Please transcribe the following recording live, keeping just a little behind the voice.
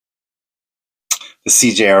the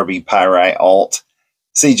CJRB Pyrite alt.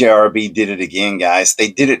 CJRB did it again, guys.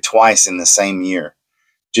 They did it twice in the same year.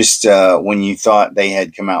 Just when you thought they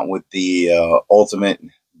had come out with the ultimate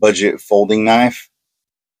budget folding knife,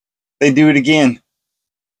 they do it again.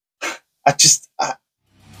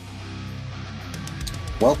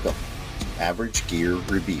 Welcome to Average Gear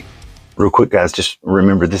Review. Real quick, guys, just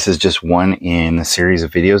remember this is just one in a series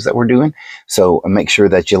of videos that we're doing. So make sure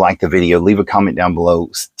that you like the video. Leave a comment down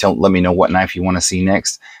below. Let me know what knife you want to see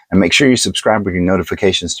next. And make sure you subscribe with your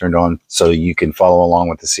notifications turned on so you can follow along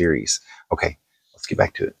with the series. Okay, let's get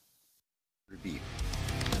back to it. Review.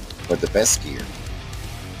 But the best gear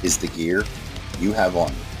is the gear you have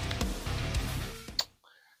on.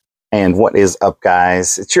 And what is up,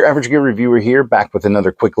 guys? It's your Average Gear Reviewer here, back with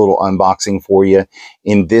another quick little unboxing for you.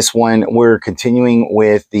 In this one, we're continuing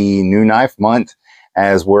with the new knife month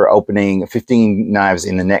as we're opening 15 knives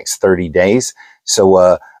in the next 30 days.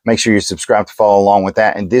 So make sure you subscribe to follow along with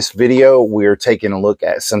that. In this video, we're taking a look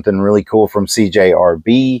at something really cool from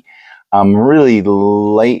CJRB. I'm really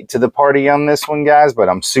late to the party on this one, guys, but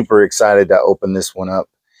I'm super excited to open this one up.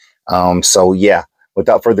 So yeah.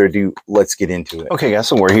 Without further ado, let's get into it. Okay, guys,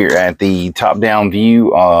 so we're here at the top-down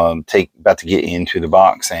view. About to get into the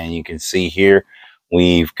box, and you can see here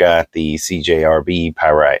we've got the CJRB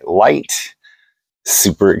Pyrite Light.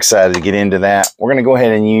 Super excited to get into that. We're going to go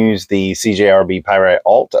ahead and use the CJRB Pyrite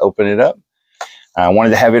Alt to open it up. I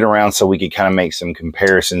wanted to have it around so we could kind of make some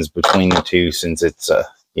comparisons between the two, since it's,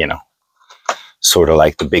 you know, sort of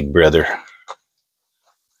like the big brother.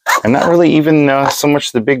 And not really even so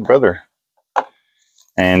much the big brother.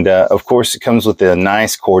 And of course, it comes with a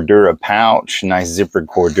nice Cordura pouch, nice zippered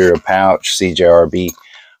Cordura pouch. CJRB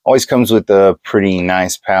always comes with a pretty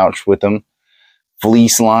nice pouch with them.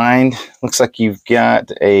 Fleece lined. Looks like you've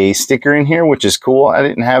got a sticker in here, which is cool. I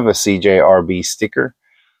didn't have a CJRB sticker.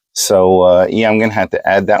 So yeah, I'm going to have to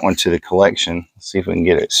add that one to the collection. Let's see if we can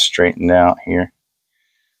get it straightened out here.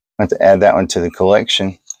 I have to add that one to the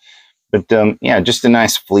collection. But yeah, just a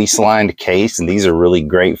nice fleece lined case. And these are really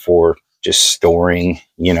great for just storing,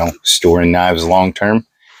 you know, storing knives long term.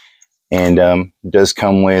 And does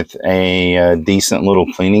come with a decent little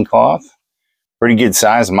cleaning cloth. Pretty good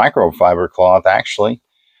size microfiber cloth, actually,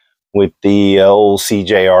 with the old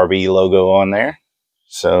CJRB logo on there.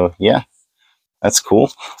 So yeah, that's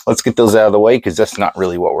cool. Let's get those out of the way, because that's not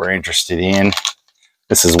really what we're interested in.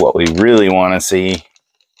 This is what we really want to see.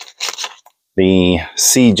 The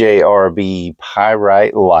CJRB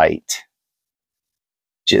Pyrite Light.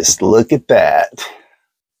 Just look at that.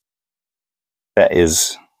 That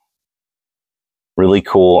is really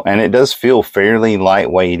cool. And it does feel fairly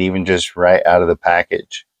lightweight, even just right out of the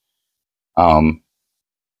package.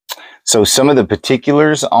 So some of the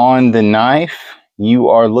particulars on the knife, you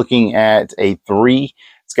are looking at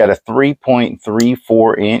it's got a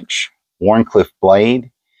 3.34 inch Wharncliffe blade.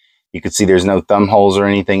 You can see there's no thumb holes or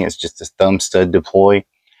anything. It's just a thumb stud deploy.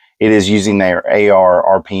 It is using their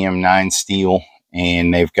AR RPM 9 steel.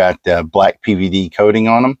 And they've got black PVD coating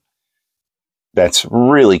on them. That's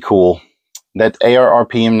really cool. That AR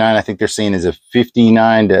RPM 9, I think they're saying, is a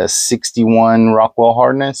 59 to 61 Rockwell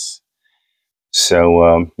hardness.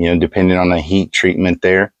 So, you know, depending on the heat treatment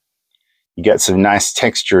there. You got some nice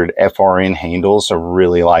textured FRN handles. I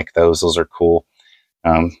really like those. Those are cool.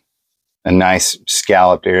 A nice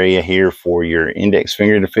scalloped area here for your index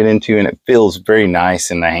finger to fit into, and it feels very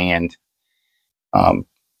nice in the hand.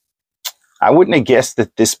 I wouldn't have guessed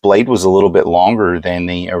that this blade was a little bit longer than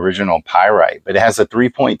the original Pyrite, but it has a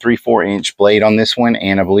 3.34 inch blade on this one,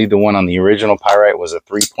 and I believe the one on the original Pyrite was a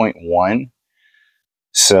 3.1.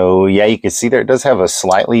 So yeah, you can see there it does have a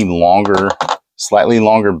slightly longer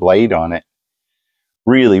blade on it.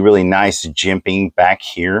 Really, really nice jimping back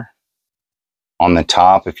here on the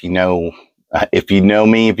top. If you know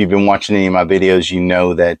me, if you've been watching any of my videos, you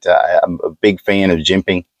know that I'm a big fan of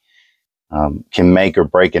jimping. Can make or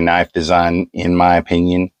break a knife design, in my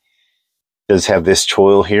opinion. It does have this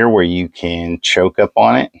choil here where you can choke up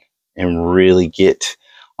on it and really get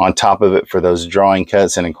on top of it for those drawing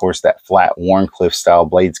cuts. And of course, that flat Wharncliffe style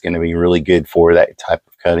blade is going to be really good for that type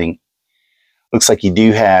of cutting. Looks like you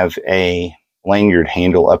do have a lanyard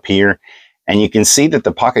handle up here, and you can see that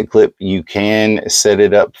the pocket clip, you can set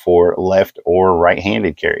it up for left or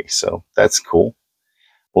right-handed carry. So that's cool.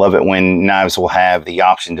 Love it when knives will have the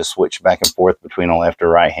option to switch back and forth between a left or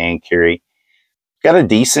right hand carry. Got a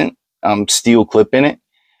decent steel clip in it.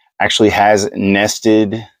 Actually has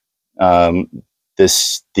nested, the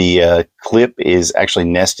clip is actually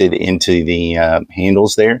nested into the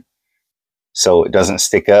handles there. So it doesn't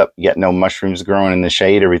stick up. You got no mushrooms growing in the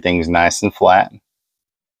shade. Everything's nice and flat,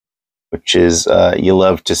 which is, you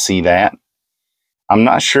love to see that. I'm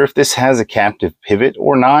not sure if this has a captive pivot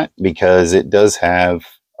or not, because it does have,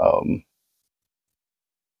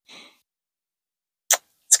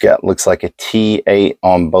 it's got, looks like a T8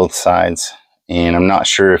 on both sides. And I'm not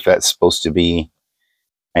sure if that's supposed to be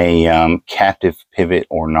a captive pivot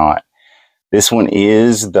or not. This one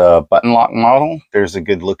is the button lock model. There's a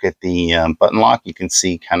good look at the button lock. You can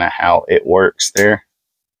see kind of how it works there.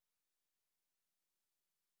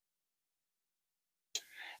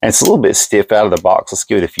 And it's a little bit stiff out of the box. Let's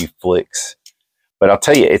give it a few flicks. But I'll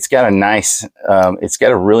tell you, it's got a nice, it's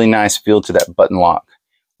got a really nice feel to that button lock.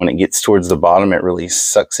 When it gets towards the bottom, it really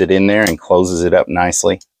sucks it in there and closes it up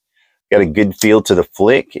nicely. Got a good feel to the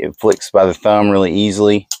flick. It flicks by the thumb really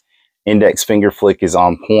easily. Index finger flick is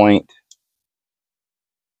on point.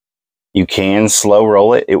 You can slow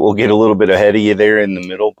roll it. It will get a little bit ahead of you there in the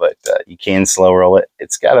middle, but you can slow roll it.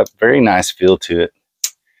 It's got a very nice feel to it.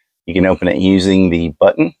 You can open it using the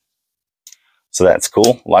button. So that's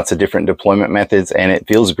cool. Lots of different deployment methods, and it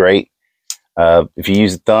feels great. If you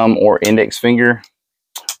use the thumb or index finger,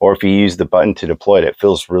 or if you use the button to deploy it, it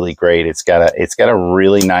feels really great. It's got a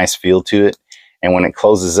really nice feel to it. And when it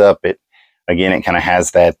closes up, it kind of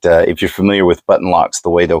has that, if you're familiar with button locks, the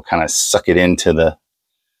way they'll kind of suck it into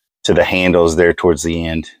the handles there towards the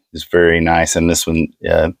end is very nice. And this one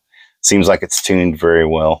seems like it's tuned very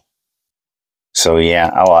well. So yeah,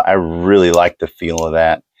 I really like the feel of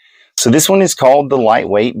that. So this one is called the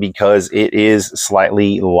lightweight because it is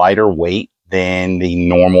slightly lighter weight than the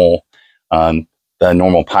normal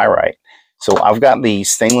Pyrite. So I've got the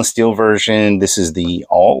stainless steel version. This is the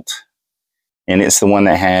Alt, and it's the one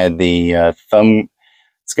that had the thumb.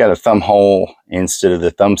 It's got a thumb hole instead of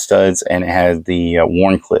the thumb studs, and it has the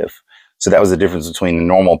Wharncliffe. So that was the difference between the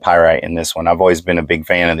normal Pyrite and this one. I've always been a big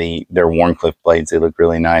fan of their Wharncliffe blades. They look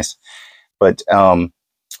really nice. But I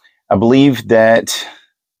believe that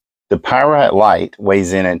the Pyrite Light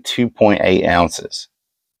weighs in at 2.8 ounces.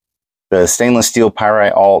 The stainless steel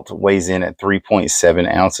Pyrite Alt weighs in at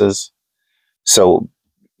 3.7 ounces. So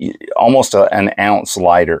almost an ounce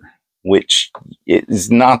lighter, which is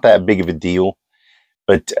not that big of a deal.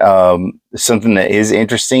 But something that is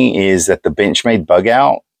interesting is that the Benchmade bug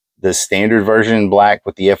out, the standard version black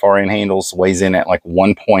with the FRN handles, weighs in at like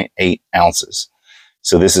 1.8 ounces.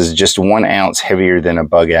 So this is just 1 ounce heavier than a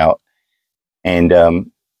bug out.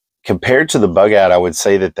 And compared to the bug out, I would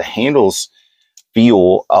say that the handles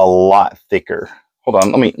feel a lot thicker. Hold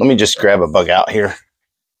on, let me just grab a bug out here.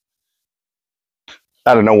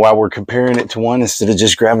 I don't know why we're comparing it to one instead of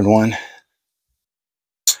just grabbing one.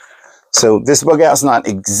 So this bug out's not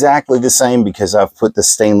exactly the same because I've put the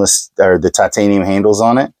stainless or the titanium handles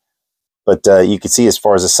on it. But you can see as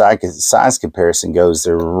far as the size comparison goes,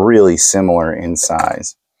 they're really similar in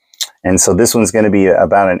size. And so this one's going to be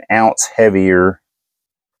about an ounce heavier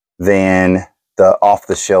than the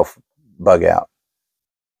off-the-shelf bug out.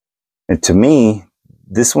 And to me,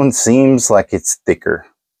 this one seems like it's thicker.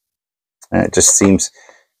 And it just seems,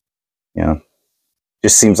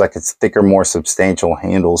 just seems like it's thicker, more substantial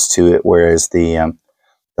handles to it, whereas the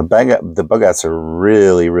bug outs are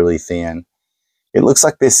really, really thin. It looks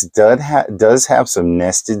like this does have some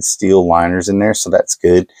nested steel liners in there, so that's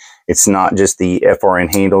good. It's not just the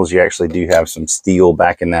FRN handles. You actually do have some steel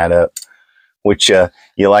backing that up, which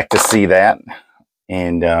you like to see that.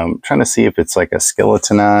 And I'm trying to see if it's like a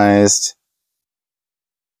skeletonized.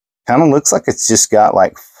 Kind of looks like it's just got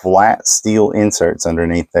like flat steel inserts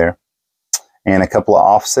underneath there. And a couple of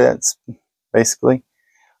offsets, basically.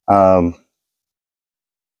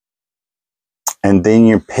 And then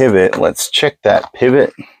your pivot, let's check that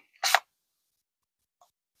pivot.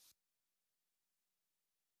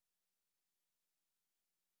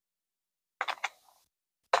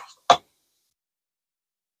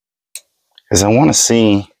 Because I want to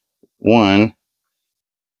see one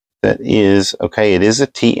that is, okay, it is a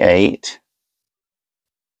T8.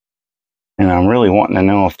 And I'm really wanting to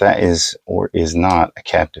know if that is or is not a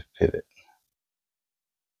captive pivot.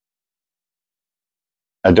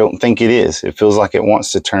 I don't think it is. It feels like it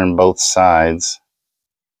wants to turn both sides.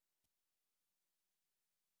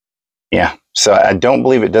 Yeah, so I don't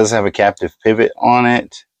believe it does have a captive pivot on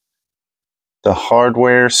it. The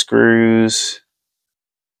hardware screws,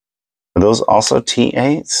 are those also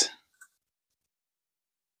T8s?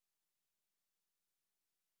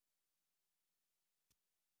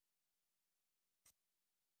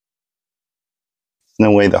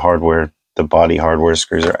 No way the body hardware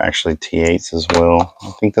screws are actually T8s as well. I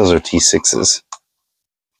think those are T6s.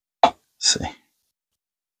 Let's see.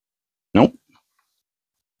 Nope.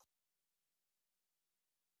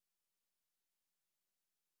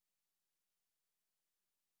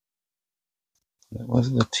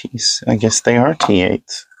 Was the T? I guess they are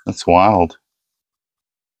T8s. That's wild.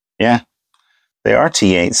 Yeah, they are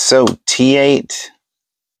T8s. So T8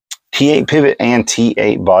 pivot and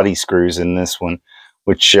T8 body screws in this one,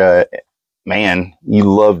 which man, you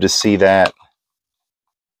love to see that,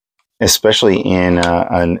 especially in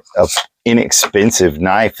an inexpensive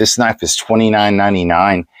knife. This knife is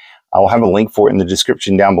 $29.99. I'll have a link for it in the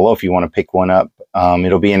description down below if you want to pick one up.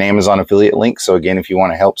 It'll be an Amazon affiliate link. So again, if you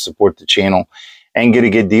want to help support the channel and get a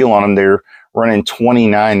good deal on them, they're running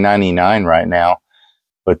 $29.99 right now.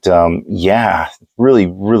 But yeah, really,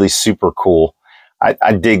 really super cool.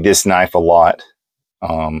 I dig this knife a lot.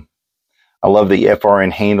 I love the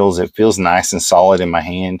FRN handles. It feels nice and solid in my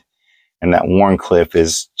hand. And that Wharncliffe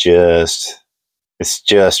is just, it's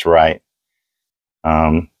just right.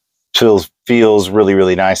 Feels really,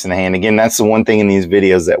 really nice in the hand. Again, that's the one thing in these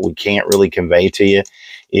videos that we can't really convey to you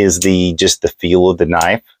is just the feel of the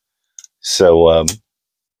knife. So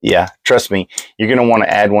yeah, trust me, you're going to want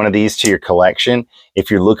to add one of these to your collection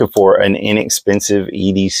if you're looking for an inexpensive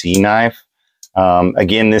EDC knife.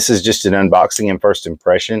 Again, this is just an unboxing and first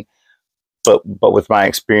impression, but with my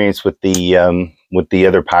experience with the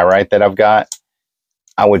other Pyrite that I've got,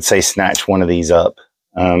 I would say snatch one of these up.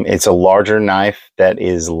 It's a larger knife that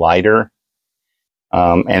is lighter,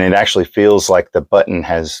 and it actually feels like the button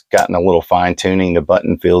has gotten a little fine tuning. The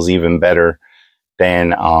button feels even better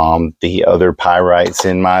than the other Pyrites,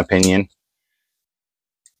 in my opinion.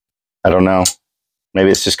 I don't know. Maybe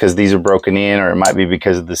it's just because these are broken in, or it might be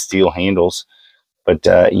because of the steel handles. But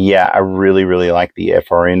yeah, I really, really like the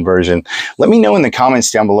FRN version. Let me know in the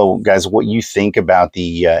comments down below, guys, what you think about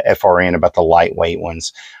the FRN, about the lightweight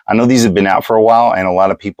ones. I know these have been out for a while, and a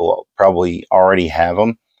lot of people probably already have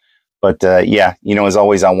them. But yeah, you know, as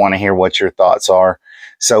always, I want to hear what your thoughts are.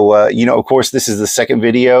 So, you know, of course, this is the second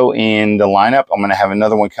video in the lineup. I'm going to have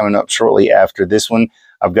another one coming up shortly after this one.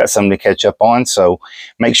 I've got something to catch up on. So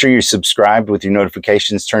make sure you're subscribed with your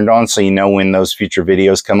notifications turned on so you know when those future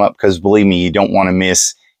videos come up, because believe me, you don't want to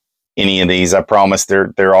miss any of these. I promise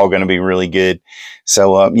they're all going to be really good.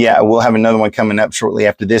 So yeah, we'll have another one coming up shortly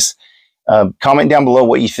after this. Comment down below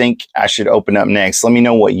what you think I should open up next. Let me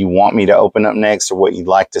know what you want me to open up next or what you'd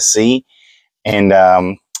like to see. And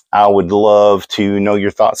I would love to know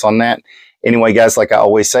your thoughts on that. Anyway, guys, like I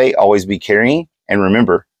always say, always be carrying. And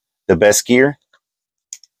remember, the best gear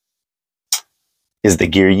is the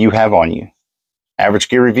gear you have on you. Average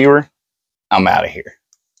Gear Reviewer, I'm out of here.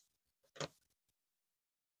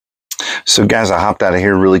 So guys, I hopped out of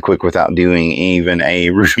here really quick without doing even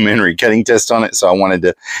a rudimentary cutting test on it. So I wanted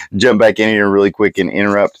to jump back in here really quick and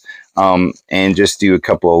interrupt and just do a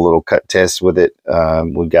couple of little cut tests with it.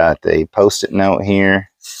 We got a post-it note here.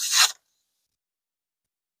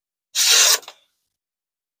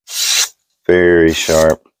 Very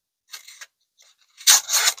sharp.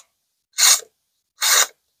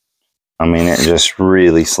 I mean, it just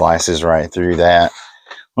really slices right through that.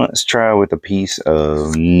 Let's try with a piece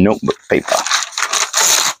of notebook paper.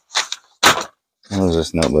 What does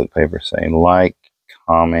this notebook paper say? Like,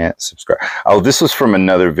 comment, subscribe. Oh, this was from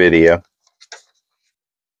another video.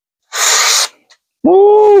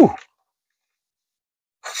 Woo!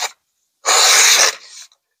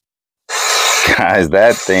 Guys,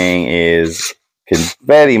 that thing is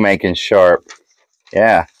confetti making sharp.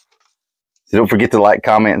 Yeah. So don't forget to like,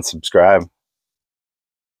 comment, and subscribe.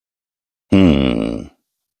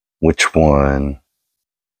 Which one?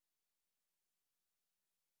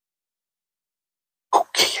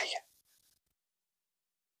 Okay.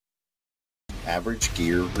 Average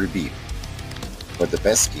Gear Review. But the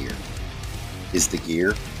best gear is the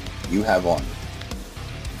gear you have on.